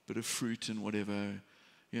a bit of fruit and whatever,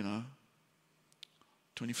 you know.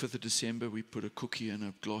 25th of December, we put a cookie and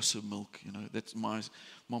a glass of milk, you know. That's my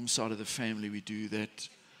mom's side of the family. We do that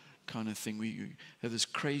kind of thing. We have this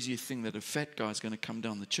crazy thing that a fat guy's going to come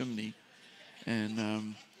down the chimney,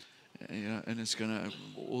 and you know, and it's going to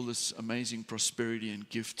all this amazing prosperity and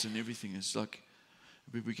gifts and everything. It's like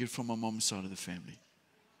we get from my mom's side of the family.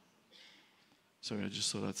 Sorry, I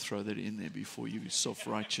just thought I'd throw that in there before you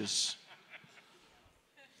self-righteous.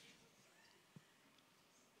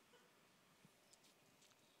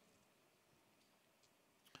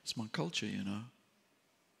 It's my culture, you know,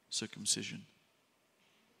 circumcision.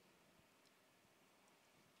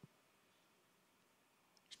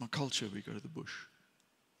 It's my culture, we go to the bush.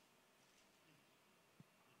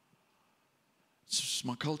 It's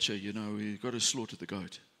my culture, you know, we've got to slaughter the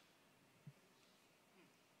goat.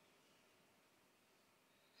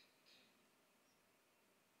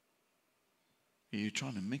 Are you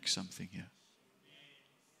trying to mix something here?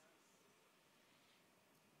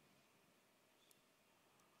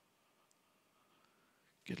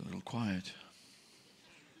 Get a little quiet.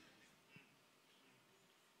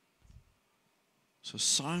 So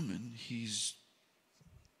Simon, he's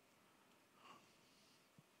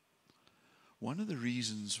one of the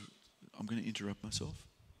reasons, I'm going to interrupt myself.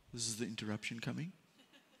 This is the interruption coming.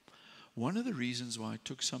 One of the reasons why I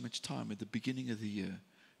took so much time at the beginning of the year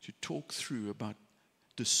to talk through about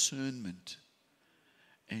discernment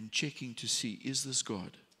and checking to see, is this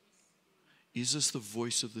God? Is this the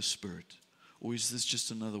voice of the Spirit? Or is this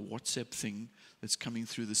just another WhatsApp thing that's coming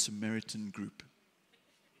through the Samaritan group?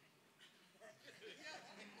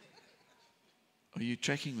 Are you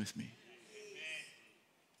tracking with me?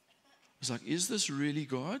 It's like, is this really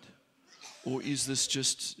God? Or is this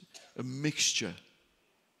just a mixture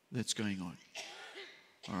that's going on?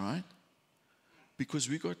 All right? Because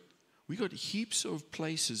we got heaps of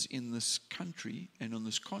places in this country and on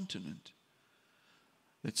this continent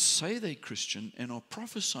that say they're Christian and are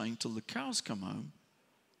prophesying till the cows come home.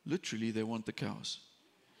 Literally, they want the cows.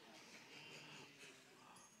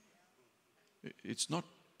 It's not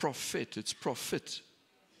prophet, it's profit.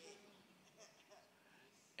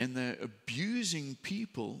 And they're abusing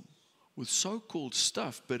people with so-called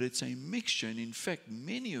stuff, but it's a mixture. And in fact,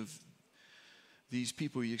 many of these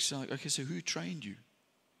people, you say, okay, so who trained you?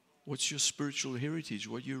 What's your spiritual heritage?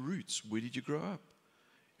 What are your roots? Where did you grow up?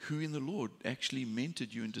 Who in the Lord actually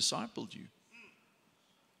mentored you and discipled you?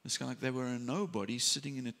 It's kind of like they were a nobody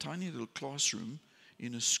sitting in a tiny little classroom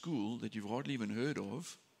in a school that you've hardly even heard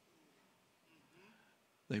of.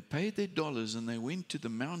 They paid their dollars and they went to the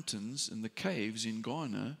mountains and the caves in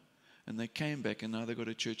Ghana, and they came back and now they've got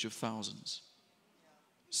a church of thousands.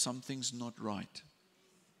 Something's not right.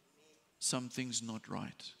 Something's not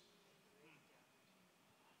right.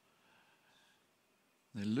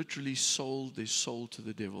 They literally sold their soul to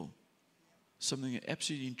the devil. Something that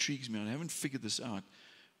absolutely intrigues me. I haven't figured this out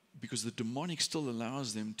because the demonic still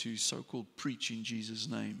allows them to so-called preach in Jesus'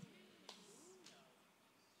 name.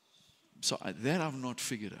 So that I've not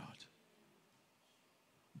figured out.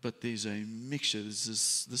 But there's a mixture. This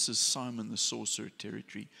is Simon the sorcerer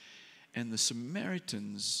territory. And the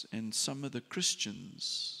Samaritans and some of the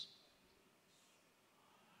Christians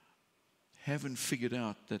haven't figured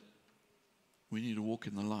out that we need to walk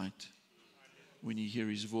in the light. When you hear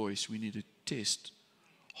his voice, we need to test.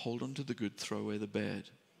 Hold on to the good, throw away the bad.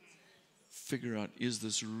 Figure out, is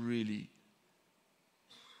this really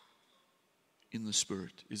in the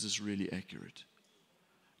Spirit? Is this really accurate?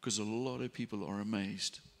 Because a lot of people are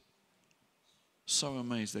amazed. So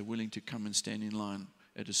amazed they're willing to come and stand in line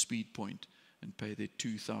at a speed point and pay their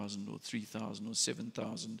 2,000 or 3,000 or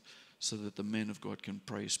 7,000 so that the man of God can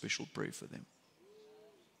pray a special prayer for them.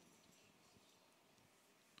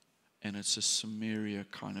 And it's a Samaria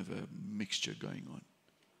kind of a mixture going on.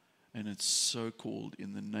 And it's so called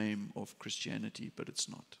in the name of Christianity, but it's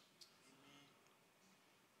not.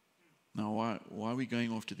 Now, why are we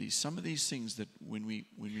going after these? Some of these things that when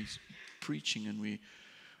we're preaching and we're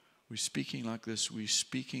speaking like this, we're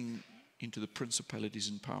speaking into the principalities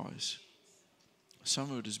and powers.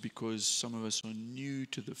 Some of it is because some of us are new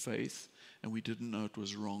to the faith and we didn't know it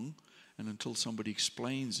was wrong. And until somebody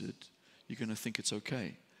explains it, you're going to think it's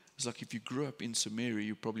okay. It's like if you grew up in Samaria,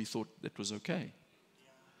 you probably thought that was okay.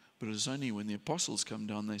 But it's only when the apostles come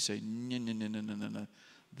down, they say, no,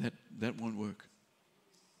 that won't work.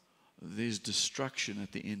 There's destruction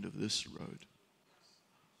at the end of this road.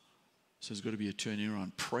 So there's got to be a turning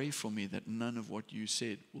around. Pray for me that none of what you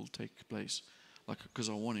said will take place. Because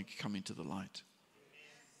I want to come into the light.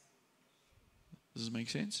 Does this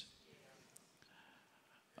make sense?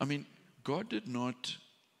 I mean, God did not...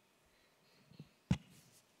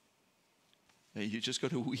 Hey, you just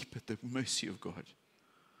got to weep at the mercy of God.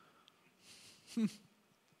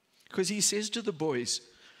 Because he says to the boys,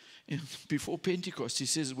 before Pentecost, he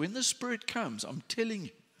says, when the Spirit comes, I'm telling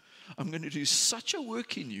you, I'm going to do such a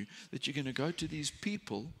work in you that you're going to go to these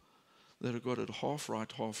people that have got it half right,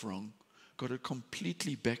 half wrong, got it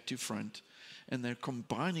completely back to front, and they're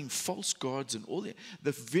combining false gods and all that.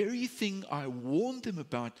 The very thing I warned them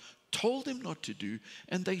about, told them not to do,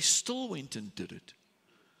 and they still went and did it.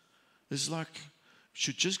 It's like,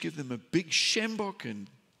 should just give them a big shambok and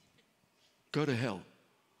go to hell.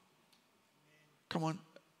 Come on,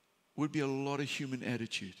 would be a lot of human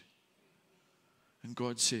attitude. And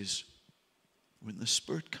God says, when the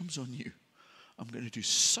Spirit comes on you, I'm going to do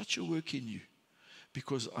such a work in you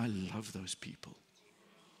because I love those people.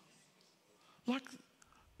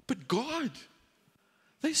 But God,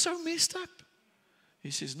 they're so messed up.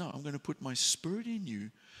 He says, no, I'm going to put my Spirit in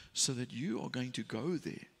you so that you are going to go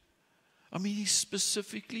there. I mean, he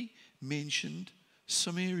specifically mentioned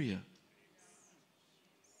Samaria.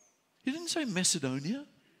 He didn't say Macedonia.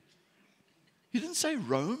 He didn't say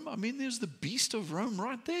Rome. I mean, there's the beast of Rome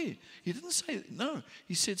right there. He didn't say, no,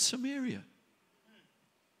 he said Samaria.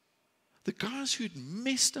 The guys who'd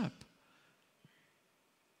messed up.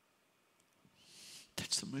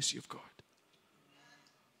 That's the mercy of God.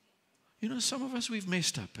 You know, some of us, we've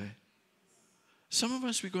messed up, eh? Some of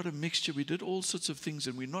us, we got a mixture. We did all sorts of things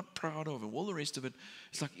and we're not proud of, and all the rest of it.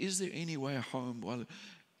 It's like, is there any way home? Well,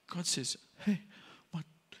 God says, hey,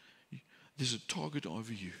 there's a target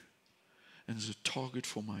over you. And there's a target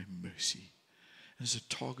for my mercy. And there's a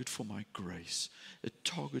target for my grace. A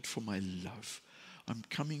target for my love. I'm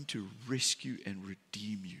coming to rescue and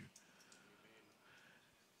redeem you.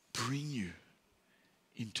 Bring you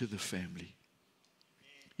into the family.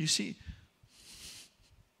 You see,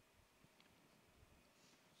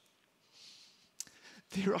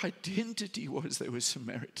 their identity was they were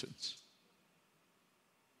Samaritans.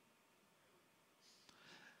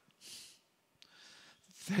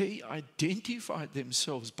 They identified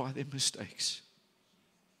themselves by their mistakes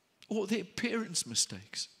or their parents'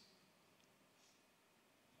 mistakes.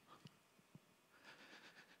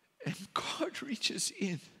 And God reaches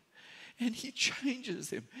in and He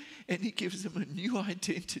changes them and He gives them a new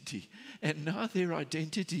identity. And now their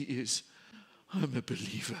identity is, I'm a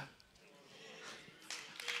believer.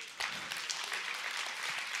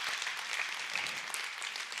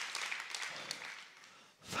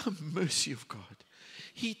 The mercy of God.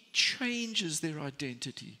 He changes their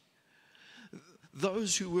identity.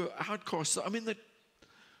 Those who were outcasts, I mean, the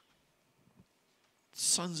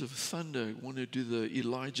sons of thunder want to do the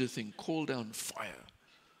Elijah thing, call down fire.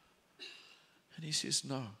 And He says,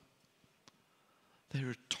 no.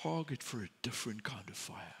 They're a target for a different kind of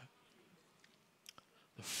fire.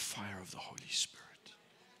 The fire of the Holy Spirit.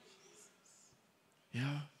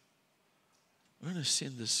 Yeah? I'm going to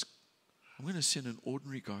send an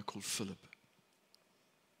ordinary guy called Philip.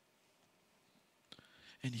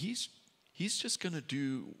 And he's just going to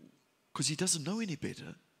do, because he doesn't know any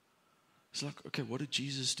better. It's like, okay, what did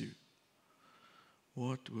Jesus do?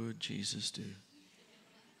 What would Jesus do?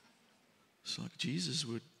 It's like Jesus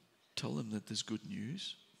would tell them that there's good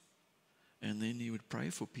news. And then He would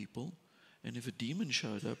pray for people. And if a demon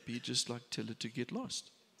showed up, He'd just like tell it to get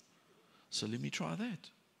lost. So let me try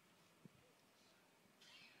that.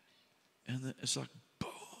 And it's like,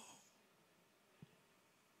 boom.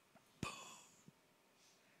 Boom.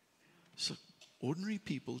 It's like ordinary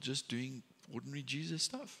people just doing ordinary Jesus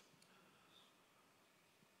stuff.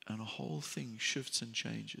 And a whole thing shifts and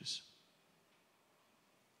changes.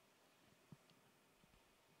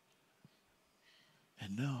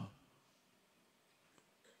 And now,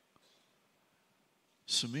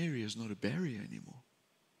 Samaria is not a barrier anymore.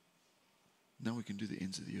 Now we can do the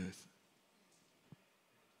ends of the earth.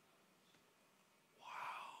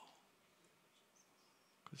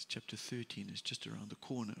 Because chapter 13 is just around the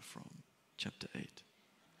corner from chapter 8.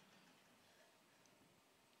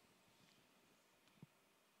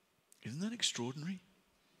 Isn't that extraordinary?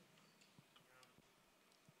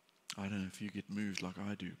 I don't know if you get moved like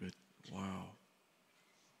I do, but wow.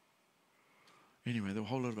 Anyway, there were a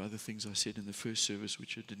whole lot of other things I said in the first service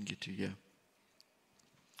which I didn't get to hear.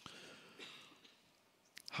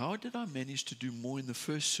 How did I manage to do more in the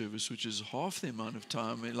first service, which is half the amount of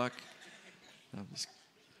time? Yeah.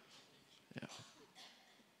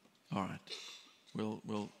 All right.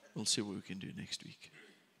 We'll see what we can do next week.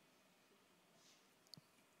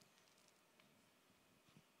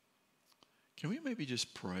 Can we maybe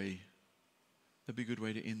just pray? That'd be a good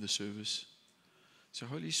way to end the service. So,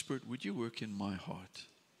 Holy Spirit, would you work in my heart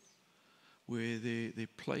where there are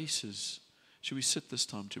places? Should we sit this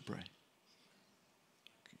time to pray?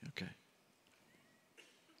 Okay.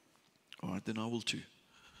 All right, then I will too.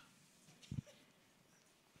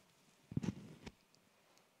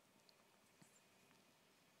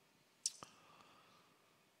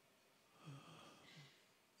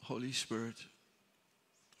 Holy Spirit,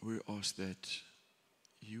 we ask that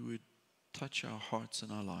you would touch our hearts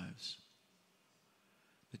and our lives,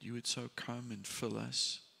 that you would so come and fill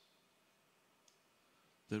us,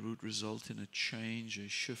 that would result in a change, a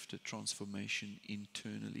shift, a transformation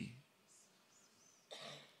internally.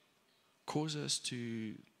 Cause us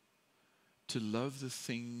to love the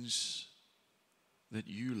things that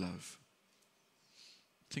you love,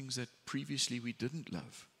 things that previously we didn't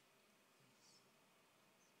love.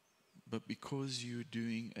 But because you're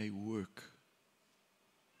doing a work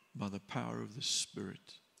by the power of the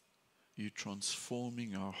Spirit, you're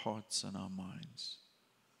transforming our hearts and our minds.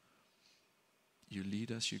 You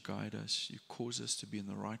lead us, you guide us, you cause us to be in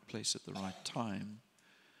the right place at the right time,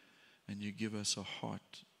 and you give us a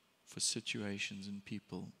heart for situations and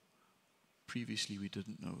people previously we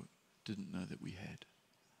didn't know that we had.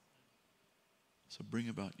 So bring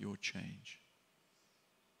about your change.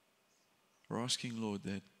 We're asking, Lord,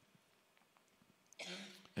 that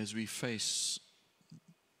as we face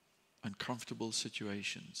uncomfortable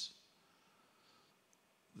situations,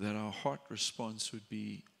 that our heart response would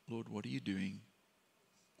be, Lord, what are you doing?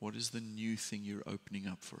 What is the new thing you're opening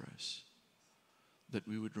up for us? That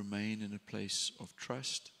we would remain in a place of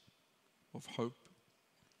trust, of hope,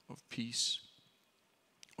 of peace,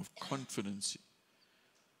 of confidence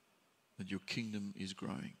that your kingdom is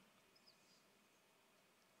growing.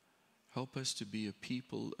 Help us to be a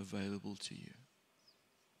people available to you.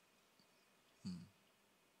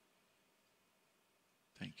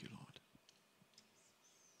 Thank you, Lord.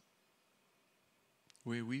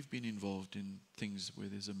 Where we've been involved in things where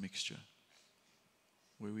there's a mixture,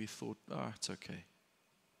 where we thought, it's okay.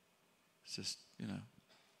 It's just,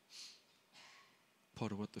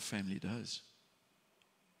 part of what the family does.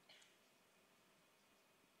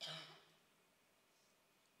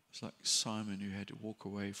 It's like Simon who had to walk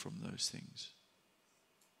away from those things.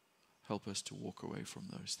 Help us to walk away from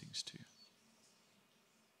those things too.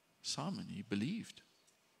 Simon, he believed.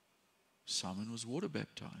 Simon was water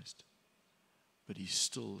baptized. But he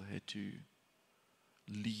still had to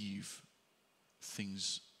leave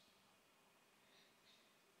things,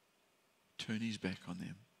 turn his back on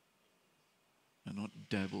them, and not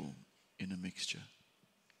dabble in a mixture.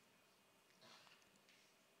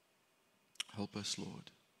 Help us,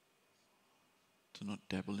 Lord, to not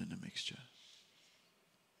dabble in a mixture.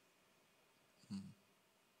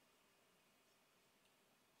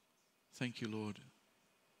 Thank you, Lord.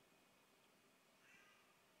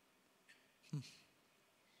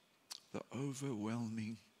 The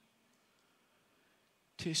overwhelming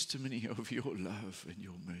testimony of your love and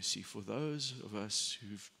your mercy for those of us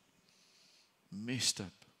who've messed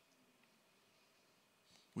up.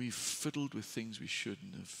 We've fiddled with things we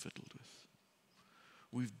shouldn't have fiddled with.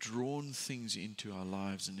 We've drawn things into our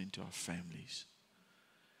lives and into our families.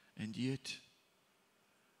 And yet,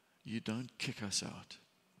 you don't kick us out.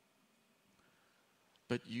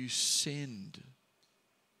 But you send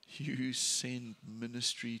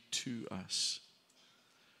ministry to us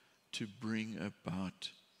to bring about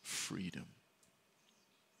freedom.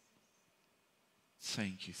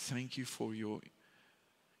 Thank you. Thank you for your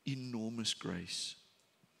enormous grace.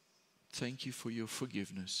 Thank you for your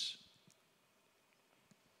forgiveness.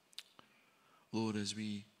 Lord, as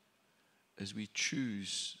we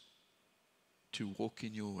choose to walk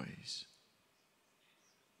in your ways,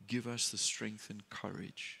 give us the strength and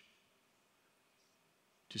courage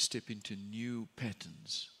to step into new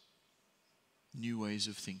patterns, new ways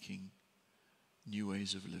of thinking, new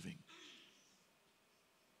ways of living.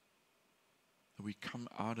 We come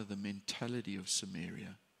out of the mentality of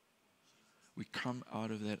Samaria. We come out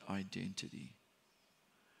of that identity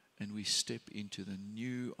and we step into the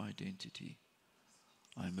new identity.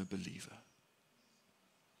 I'm a believer.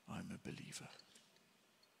 I'm a believer.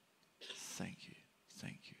 Thank you.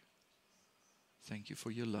 Thank you. Thank you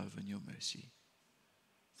for your love and your mercy.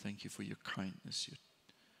 Thank you for your kindness,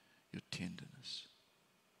 your tenderness.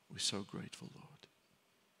 We're so grateful, Lord.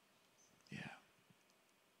 Yeah.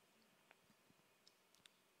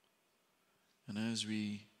 And as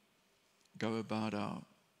we go about our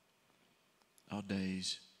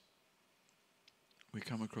days, we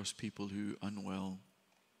come across people who are unwell,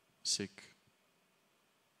 sick,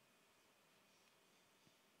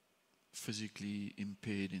 physically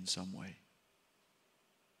impaired in some way,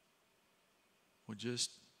 or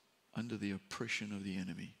just under the oppression of the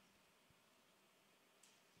enemy,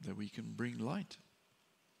 that we can bring light,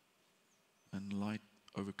 and light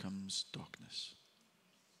overcomes darkness.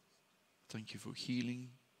 Thank you for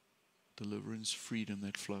healing, deliverance, freedom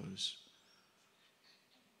that flows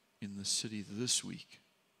in the city this week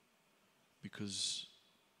because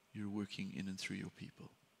you're working in and through your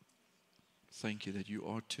people. Thank you that you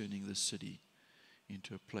are turning this city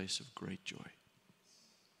into a place of great joy.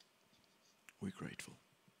 We're grateful.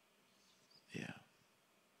 Yeah.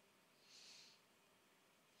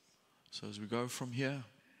 So as we go from here,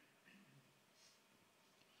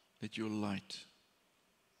 let your light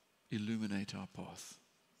illuminate our path.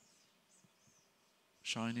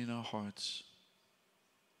 Shine in our hearts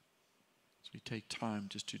as we take time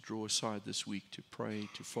just to draw aside this week to pray,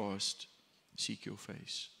 to fast, seek your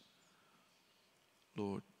face.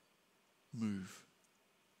 Lord, move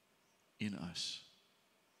in us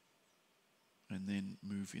and then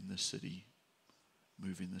move in this city,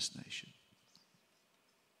 move in this nation.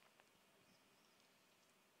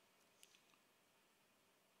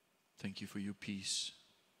 Thank you for your peace,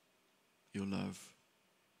 your love,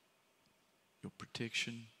 your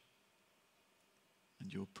protection,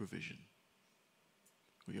 and your provision.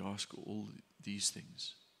 We ask all these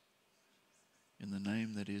things in the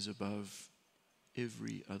name that is above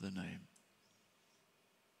every other name,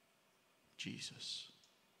 Jesus.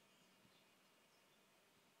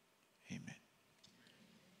 Amen.